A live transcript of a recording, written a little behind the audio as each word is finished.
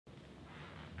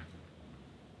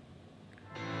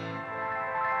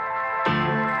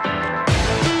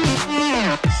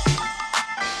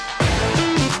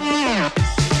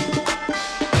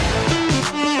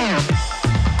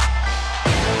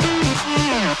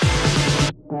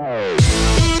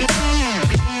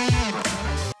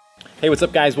Hey, what's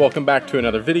up guys? Welcome back to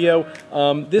another video.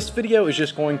 This video is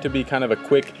just going to be kind of a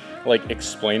quick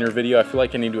explainer video. I feel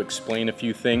like I need to explain a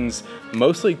few things,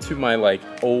 mostly to my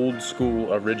old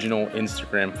school original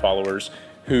Instagram followers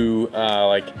who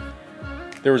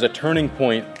there was a turning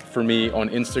point for me on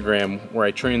Instagram where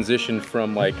I transitioned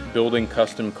from building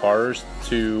custom cars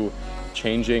to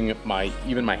changing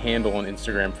even my handle on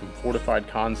Instagram from Fortified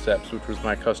Concepts, which was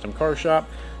my custom car shop,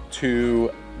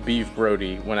 to Beav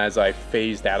Brodie as I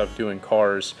phased out of doing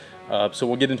cars. So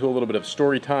we'll get into a little bit of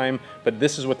story time, but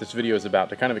this is what this video is about,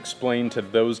 to kind of explain to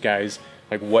those guys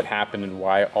what happened and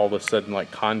why all of a sudden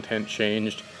content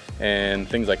changed and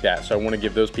things like that. So I want to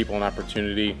give those people an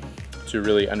opportunity to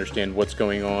really understand what's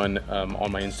going on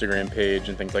my Instagram page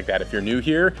and things like that. If you're new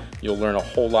here, you'll learn a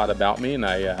whole lot about me, and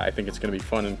I think it's going to be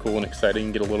fun and cool and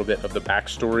exciting, get a little bit of the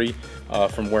backstory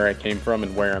from where I came from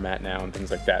and where I'm at now and things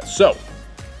like that. So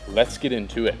let's get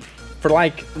into it. For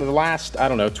the last, I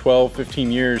don't know, 12,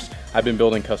 15 years, I've been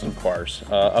building custom cars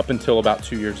up until about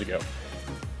 2 years ago.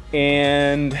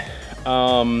 And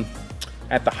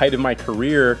at the height of my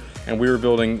career, and we were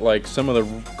building some of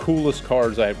the coolest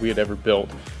cars we had ever built.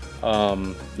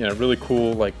 Really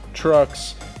cool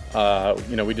trucks.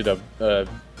 We did a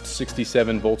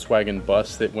 67 Volkswagen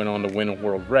bus that went on to win a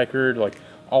world record.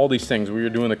 All these things. We were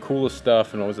doing the coolest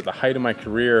stuff, and it was at the height of my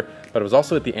career, but it was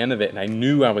also at the end of it, and I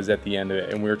knew I was at the end of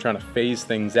it, and we were trying to phase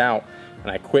things out, and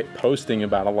I quit posting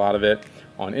about a lot of it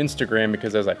on Instagram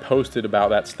because as I posted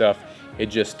about that stuff, it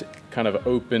just kind of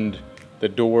opened the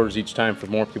doors each time for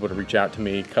more people to reach out to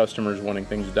me, customers wanting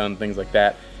things done, things like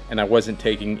that, and I wasn't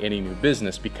taking any new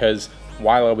business because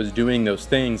while I was doing those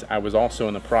things, I was also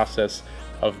in the process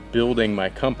of building my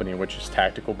company, which is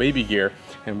Tactical Baby Gear,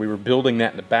 and we were building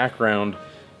that in the background.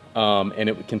 And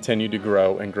it would continue to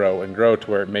grow and grow and grow to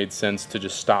where it made sense to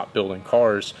just stop building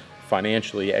cars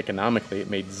financially, economically. It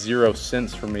made zero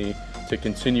sense for me to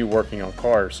continue working on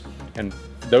cars. And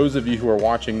those of you who are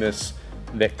watching this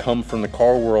that come from the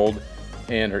car world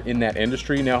and are in that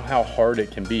industry know how hard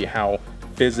it can be, how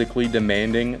physically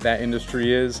demanding that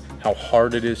industry is, how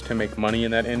hard it is to make money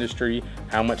in that industry,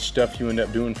 how much stuff you end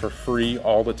up doing for free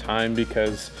all the time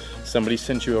because somebody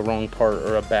sent you a wrong part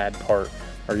or a bad part,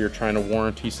 or you're trying to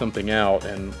warranty something out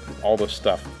and all this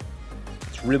stuff.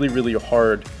 It's really, really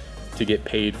hard to get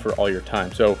paid for all your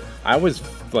time. So I was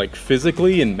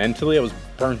physically and mentally, I was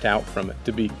burnt out from it,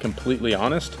 to be completely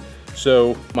honest.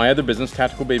 So my other business,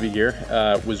 Tactical Baby Gear,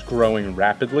 was growing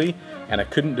rapidly, and I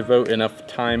couldn't devote enough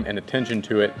time and attention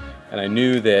to it. And I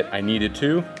knew that I needed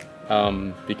to,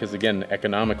 because again,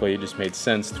 economically, it just made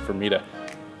sense for me to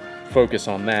focus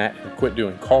on that and quit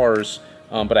doing cars.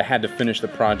 But I had to finish the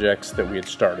projects that we had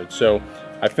started. So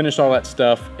I finished all that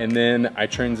stuff, and then I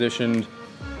transitioned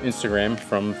Instagram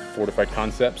from Fortified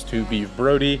Concepts to Beav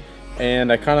Brodie,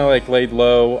 and I kind of laid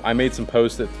low. I made some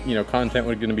posts that, content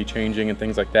was gonna be changing and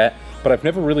things like that, but I've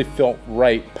never really felt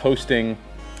right posting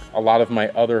a lot of my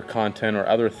other content or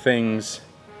other things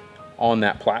on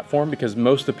that platform because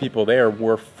most of the people there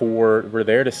were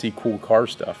there to see cool car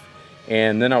stuff.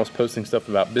 And then I was posting stuff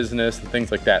about business and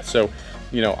things like that. So,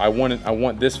 I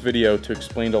want this video to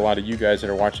explain to a lot of you guys that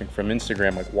are watching from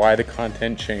Instagram, why the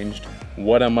content changed,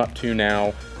 what I'm up to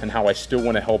now, and how I still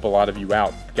want to help a lot of you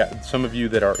out. Got some of you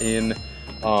that are in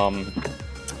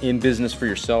business for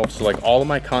yourself. So all of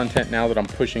my content now that I'm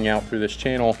pushing out through this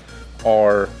channel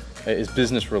is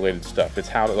business related stuff. It's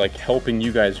how to helping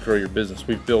you guys grow your business.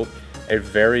 We've built a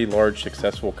very large,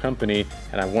 successful company,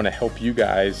 and I want to help you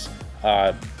guys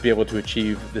be able to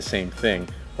achieve the same thing,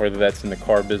 whether that's in the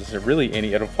car business or really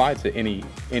it applies to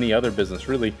any other business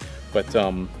really. But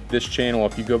this channel,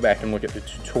 if you go back and look at the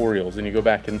tutorials and you go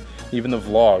back and even the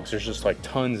vlogs, there's just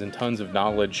tons and tons of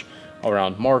knowledge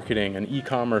around marketing and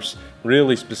e-commerce,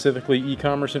 really specifically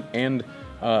e-commerce and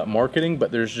marketing,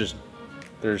 but there's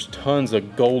tons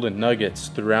of golden nuggets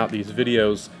throughout these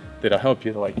videos that'll help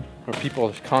you. Where people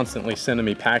are constantly sending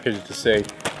me packages to say,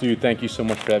 dude, thank you so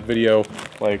much for that video.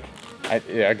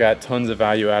 I got tons of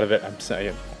value out of it. I'm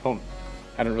saying,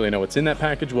 I don't really know what's in that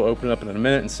package. We'll open it up in a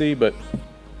minute and see, but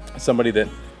somebody that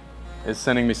is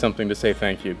sending me something to say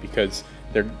thank you because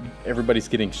everybody's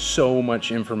getting so much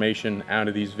information out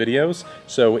of these videos.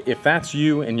 So if that's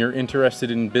you and you're interested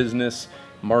in business,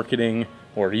 marketing,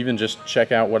 or even just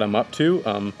check out what I'm up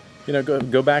to,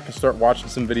 go back and start watching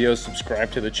some videos,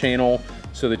 subscribe to the channel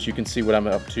so that you can see what I'm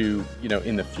up to,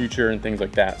 in the future and things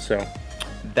like that. So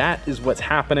that is what's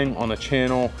happening on the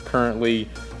channel currently.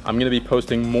 I'm going to be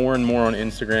posting more and more on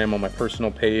Instagram, on my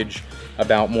personal page,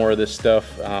 about more of this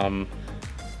stuff.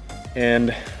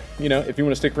 And if you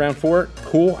want to stick around for it,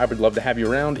 cool. I would love to have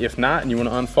you around. If not, and you want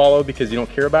to unfollow because you don't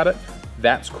care about it,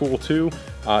 that's cool too.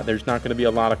 There's not gonna be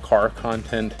a lot of car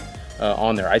content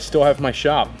on there. I still have my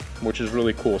shop, which is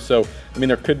really cool. So, I mean,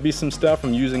 there could be some stuff.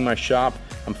 I'm using my shop.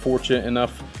 I'm fortunate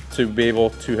enough to be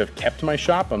able to have kept my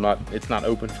shop. It's not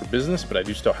open for business, but I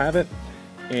do still have it.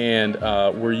 And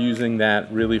we're using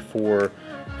that really for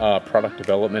product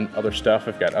development, other stuff.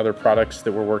 I've got other products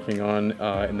that we're working on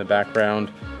in the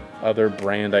background, other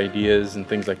brand ideas and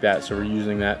things like that. So we're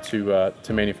using that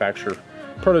to manufacture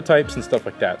prototypes and stuff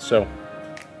like that. So,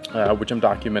 which I'm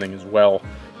documenting as well.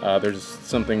 There's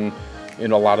something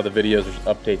in a lot of the videos, there's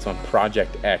updates on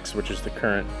Project X, which is the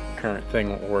current thing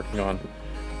we're working on.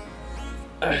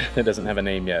 It doesn't have a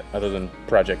name yet other than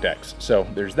Project X. So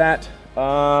there's that.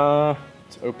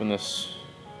 Let's open this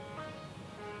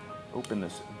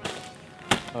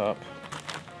up.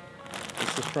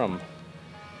 This is from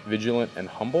Vigilant and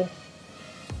Humble.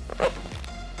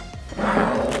 I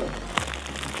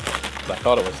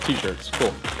thought it was t-shirts.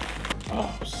 Cool.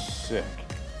 Oh, sick.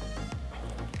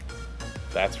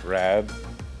 That's rad.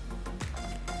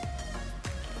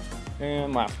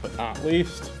 And last but not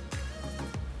least,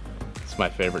 it's my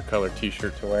favorite color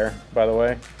t-shirt to wear, by the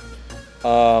way.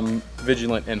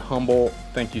 Vigilant and Humble,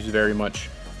 thank you very much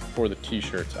for the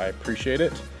t-shirts. I appreciate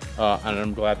it. And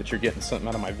I'm glad that you're getting something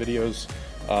out of my videos.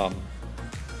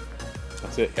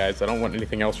 That's it, guys. I don't want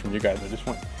anything else from you guys. I just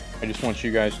want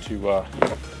you guys to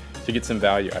get some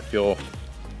value.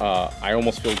 I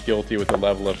almost feel guilty with the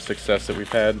level of success that we've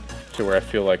had, to where I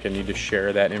feel like I need to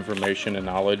share that information and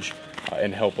knowledge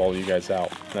and help all you guys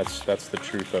out. That's the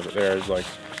truth of it. There's like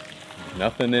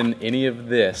nothing in any of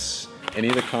this, any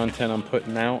of the content I'm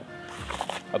putting out,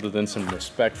 other than some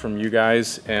respect from you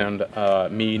guys and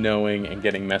me knowing and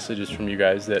getting messages from you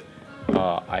guys that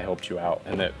I helped you out,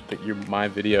 and that my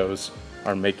videos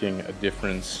are making a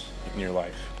difference in your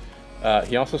life.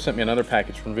 He also sent me another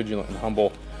package from Vigilant and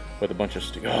Humble with a bunch of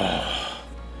stickers.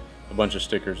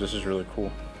 This is really cool.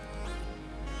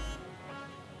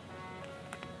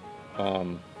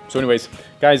 So anyways,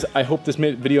 guys, I hope this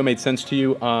video made sense to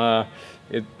you.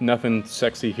 Nothing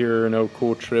sexy here, no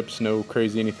cool trips, no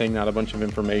crazy anything, not a bunch of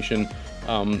information.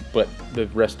 But the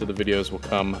rest of the videos will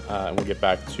come, and we'll get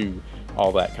back to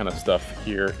all that kind of stuff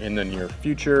here in the near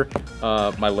future.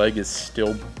 My leg is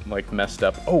still like messed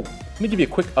up. Oh, let me give you a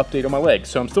quick update on my leg.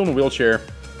 So I'm still in a wheelchair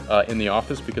in the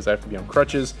office because I have to be on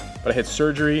crutches, but I had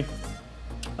surgery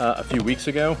a few weeks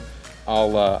ago.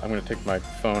 I'm gonna take my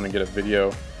phone and get a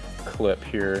video clip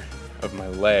here of my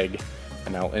leg,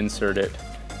 and I'll insert it.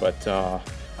 But I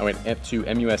went to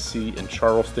MUSC in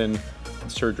Charleston,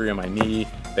 surgery on my knee.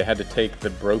 They had to take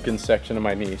the broken section of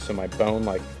my knee, so my bone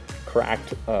like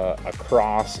cracked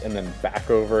across and then back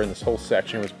over, and this whole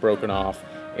section was broken off,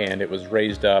 and it was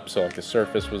raised up, so like the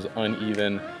surface was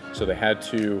uneven. So they had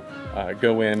to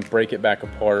go in, break it back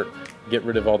apart, get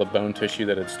rid of all the bone tissue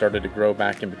that had started to grow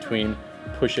back in between,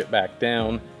 push it back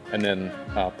down, and then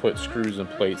put screws and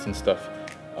plates and stuff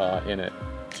in it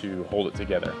to hold it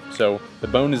together. So the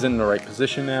bone is in the right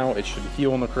position now. It should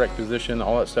heal in the correct position.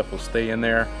 All that stuff will stay in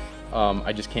there.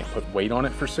 I just can't put weight on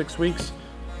it for 6 weeks.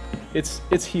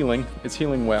 It's healing. It's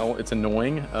healing well. It's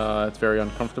annoying. It's very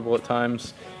uncomfortable at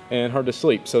times and hard to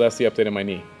sleep. So that's the update on my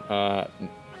knee.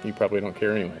 You probably don't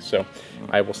care anyway. So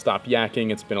I will stop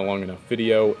yakking. It's been a long enough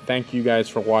video. Thank you guys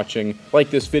for watching. Like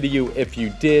this video if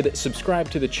you did. Subscribe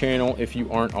to the channel if you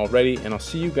aren't already. And I'll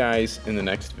see you guys in the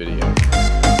next video.